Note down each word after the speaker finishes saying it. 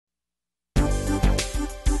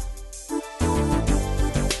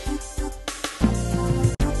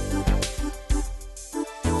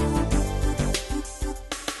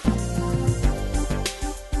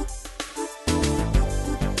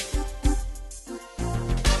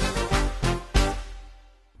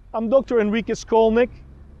I'm Dr. Enrique Schcolnik,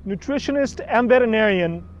 nutritionist and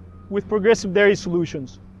veterinarian with Progressive Dairy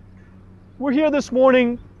Solutions. We're here this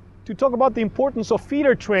morning to talk about the importance of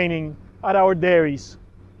feeder training at our dairies.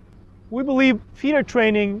 We believe feeder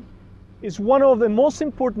training is one of the most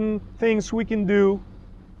important things we can do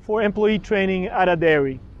for employee training at a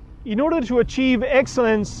dairy. In order to achieve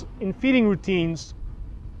excellence in feeding routines,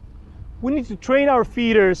 we need to train our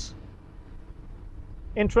feeders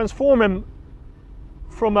and transform them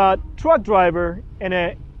from a truck driver and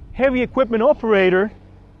a heavy equipment operator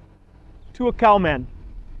to a cowman.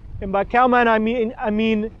 And by cowman, I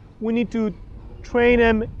mean we need to train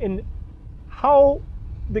them in how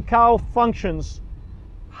the cow functions,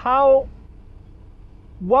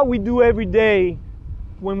 what we do every day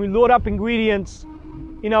when we load up ingredients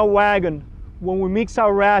in our wagon, when we mix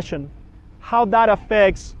our ration, how that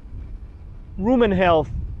affects rumen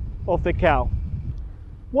health of the cow.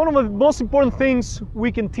 One of the most important things we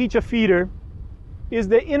can teach a feeder is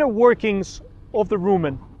the inner workings of the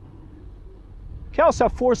rumen. Cows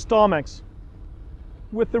have 4 stomachs,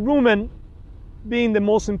 with the rumen being the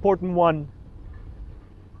most important one.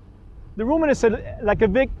 The rumen is like a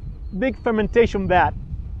big fermentation vat,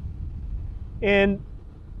 and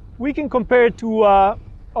we can compare it to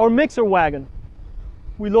our mixer wagon.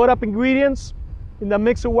 We load up ingredients in the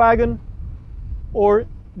mixer wagon, or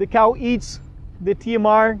the cow eats the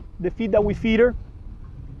TMR, the feed that we feed her,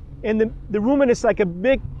 and the rumen is like a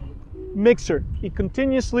big mixer. It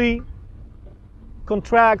continuously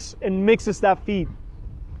contracts and mixes that feed.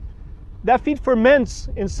 That feed ferments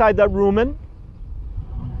inside that rumen,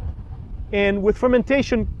 and with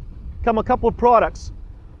fermentation come a couple of products.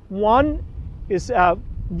 One is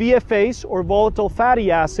VFAs, or volatile fatty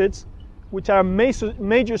acids, which are a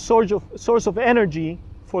major source of energy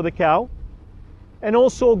for the cow, and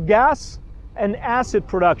also gas and acid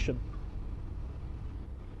production.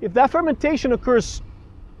 If that fermentation occurs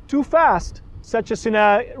too fast, such as in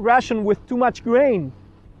a ration with too much grain,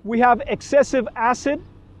 we have excessive acid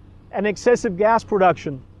and excessive gas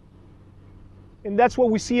production. And that's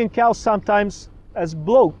what we see in cows sometimes as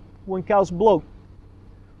bloat, when cows bloat.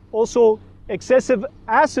 Also, excessive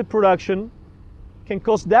acid production can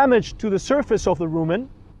cause damage to the surface of the rumen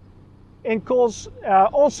and cause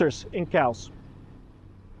ulcers in cows.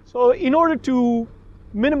 So in order to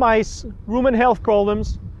minimize rumen health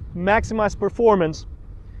problems, maximize performance,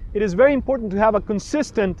 it is very important to have a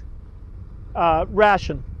consistent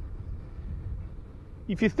ration.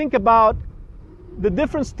 If you think about the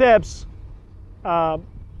different steps that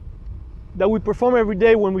we perform every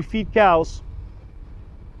day when we feed cows,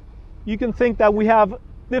 you can think that we have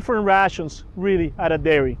different rations really at a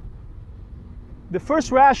dairy. The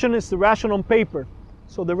first ration is the ration on paper,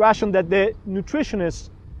 so the ration that the nutritionist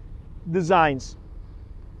designs.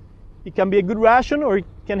 It can be a good ration, or it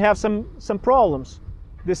can have some problems.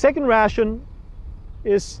 The second ration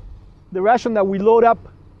is the ration that we load up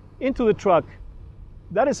into the truck.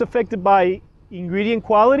 That is affected by ingredient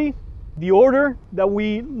quality, the order that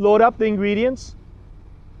we load up the ingredients,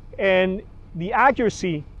 and the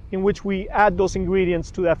accuracy in which we add those ingredients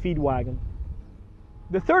to that feed wagon.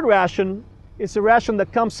 The third ration is a ration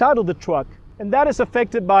that comes out of the truck, and that is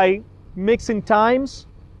affected by mixing times,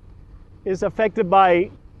 is affected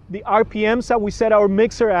by the RPMs that we set our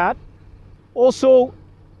mixer at. Also,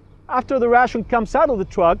 after the ration comes out of the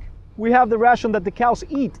truck, we have the ration that the cows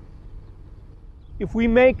eat. If we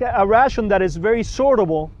make a ration that is very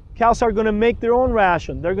sortable, cows are going to make their own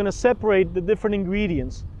ration. They're going to separate the different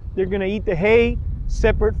ingredients. They're going to eat the hay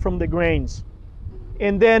separate from the grains.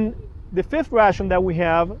 And then the fifth ration that we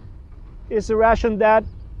have is a ration that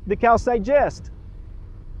the cows digest.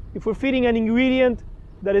 If we're feeding an ingredient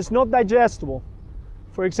that is not digestible,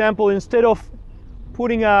 for example, instead of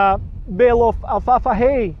putting a bale of alfalfa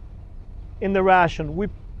hay in the ration, we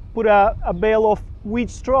put a bale of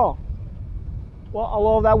wheat straw. Well, a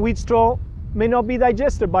lot of that wheat straw may not be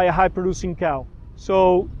digested by a high-producing cow.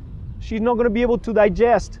 So she's not going to be able to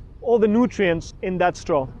digest all the nutrients in that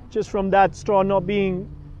straw, just from that straw not being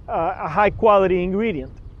a high-quality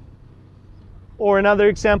ingredient. Or another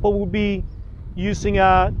example would be using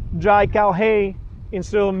a dry cow hay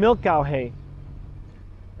instead of milk cow hay.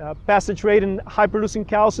 Passage rate in high-producing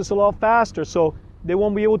cows is a lot faster, so they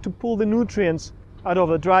won't be able to pull the nutrients out of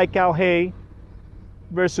a dry cow hay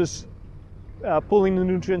versus pulling the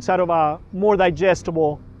nutrients out of a more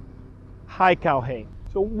digestible high cow hay.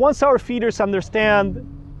 So once our feeders understand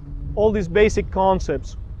all these basic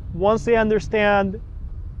concepts, once they understand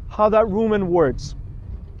how that rumen works,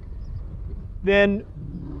 then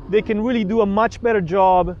they can really do a much better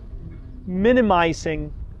job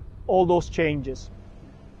minimizing all those changes.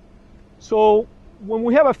 So when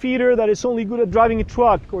we have a feeder that is only good at driving a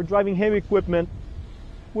truck or driving heavy equipment,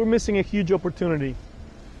 we're missing a huge opportunity.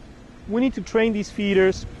 We need to train these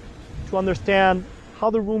feeders to understand how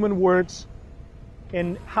the rumen works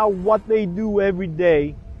and how what they do every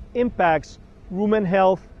day impacts rumen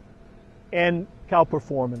health and cow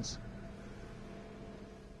performance.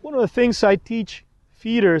 One of the things I teach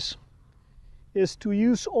feeders is to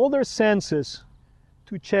use all their senses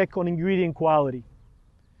to check on ingredient quality.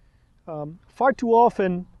 Far too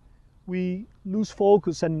often we lose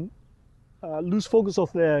focus of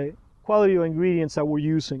the quality of ingredients that we're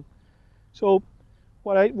using. So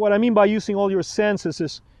what I mean by using all your senses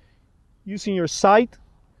is using your sight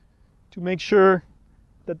to make sure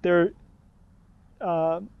that there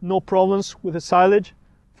are no problems with the silage.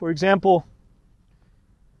 For example,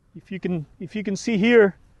 if you can see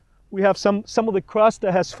here, we have some of the crust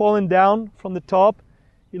that has fallen down from the top.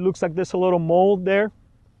 It looks like there's a little mold there.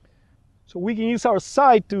 So we can use our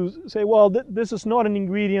sight to say, well, this is not an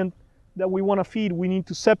ingredient that we want to feed. We need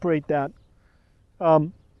to separate that.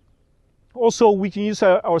 Also, we can use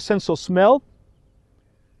our sense of smell.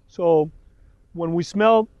 So when we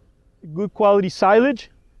smell good quality silage,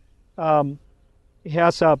 it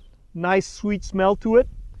has a nice sweet smell to it.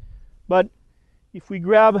 But if we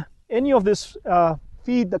grab any of this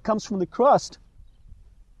feed that comes from the crust,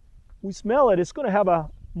 we smell it, it's going to have a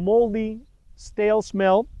moldy, stale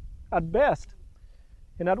smell at best.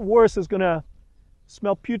 And at worst, it's going to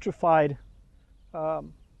smell putrefied.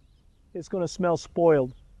 It's going to smell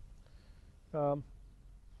spoiled.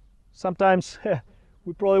 Sometimes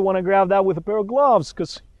we probably want to grab that with a pair of gloves,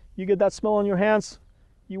 because you get that smell on your hands,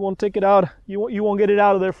 you won't take it out, you won't get it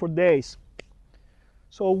out of there for days.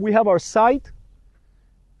 So we have our sight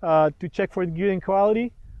to check for ingredient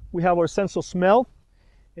quality. We have our sense of smell,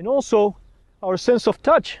 and also our sense of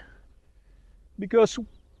touch, because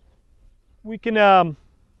we can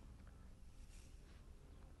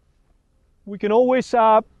always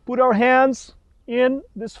put our hands in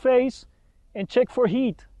this phase and check for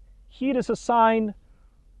heat. Heat is a sign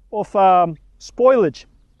of spoilage.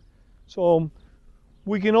 So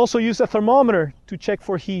we can also use a thermometer to check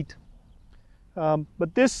for heat.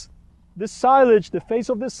 But this silage, the face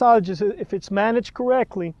of this silage, if it's managed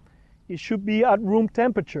correctly, it should be at room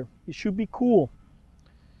temperature. It should be cool.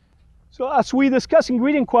 So as we discuss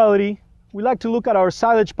ingredient quality, we like to look at our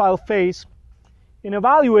silage pile face and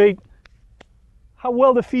evaluate how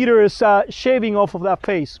well the feeder is shaving off of that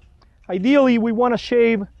face. Ideally, we want to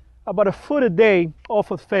shave about a foot a day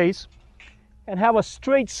off of the face and have a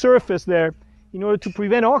straight surface there in order to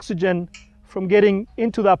prevent oxygen from getting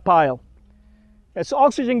into that pile. As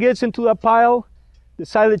oxygen gets into that pile, the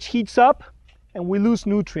silage heats up and we lose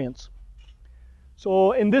nutrients.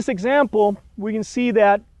 So in this example, we can see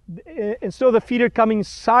that instead of the feeder coming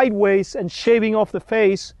sideways and shaving off the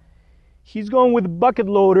face, he's going with a bucket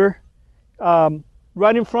loader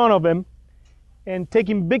right in front of him and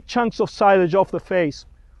taking big chunks of silage off the face.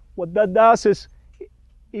 What that does is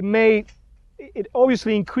it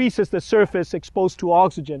obviously increases the surface exposed to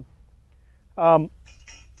oxygen.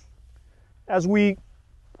 As we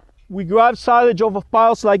grab silage off of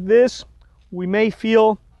piles like this, we may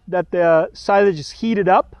feel that the silage is heated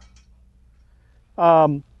up.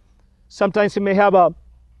 Sometimes it may have a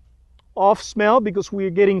off smell because we're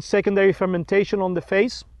getting secondary fermentation on the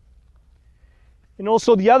face. And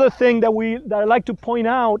also the other thing that I like to point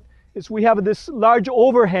out is we have this large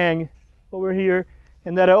overhang over here,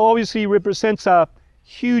 and that obviously represents a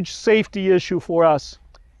huge safety issue for us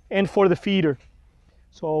and for the feeder.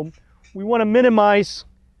 So we want to minimize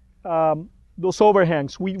those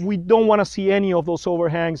overhangs. We don't want to see any of those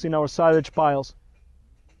overhangs in our silage piles.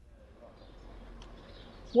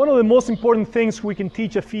 One of the most important things we can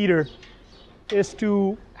teach a feeder is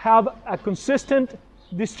to have a consistent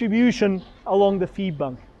distribution along the feed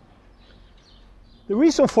bunk. The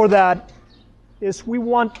reason for that is we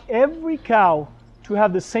want every cow to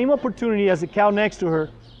have the same opportunity as the cow next to her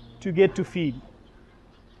to get to feed.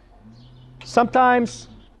 Sometimes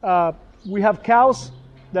we have cows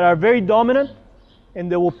that are very dominant and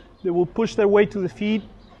they will push their way to the feed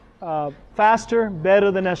faster,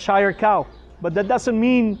 better than a shyer cow. But that doesn't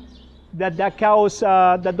mean that that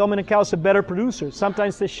dominant cow is a better producer.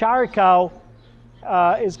 Sometimes the shyer cow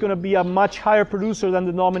is going to be a much higher producer than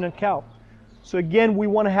the dominant cow. So again, we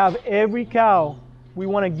want to have every cow, we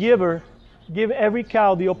want to give every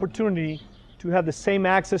cow the opportunity to have the same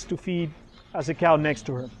access to feed as the cow next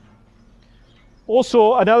to her.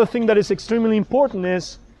 Also, another thing that is extremely important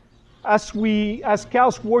is as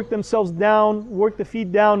cows work themselves down, work the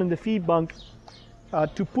feed down in the feed bunk,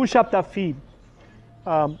 to push up that feed.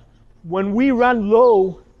 When we run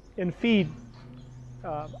low in feed,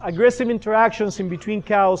 aggressive interactions in between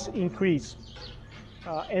cows increase,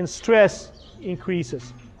 and stress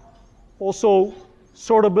increases. Also,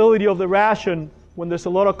 sortability of the ration when there's a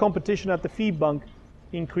lot of competition at the feed bunk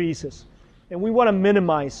increases. And we want to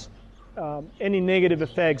minimize any negative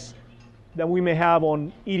effects that we may have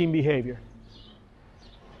on eating behavior.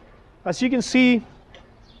 As you can see,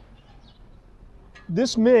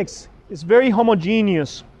 this mix is very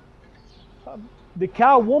homogeneous. The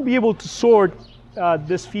cow won't be able to sort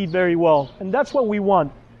this feed very well, and that's what we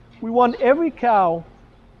want. We want every cow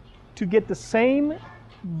to get the same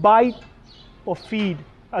bite of feed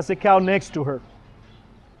as the cow next to her.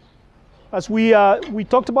 As we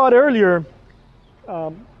talked about earlier,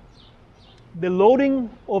 the loading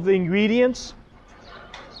of the ingredients,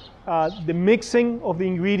 the mixing of the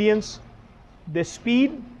ingredients, the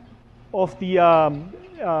speed of the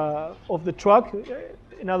truck,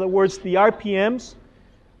 in other words, the RPMs,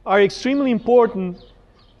 are extremely important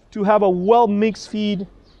to have a well-mixed feed,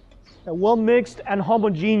 a well-mixed and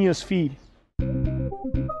homogeneous feed.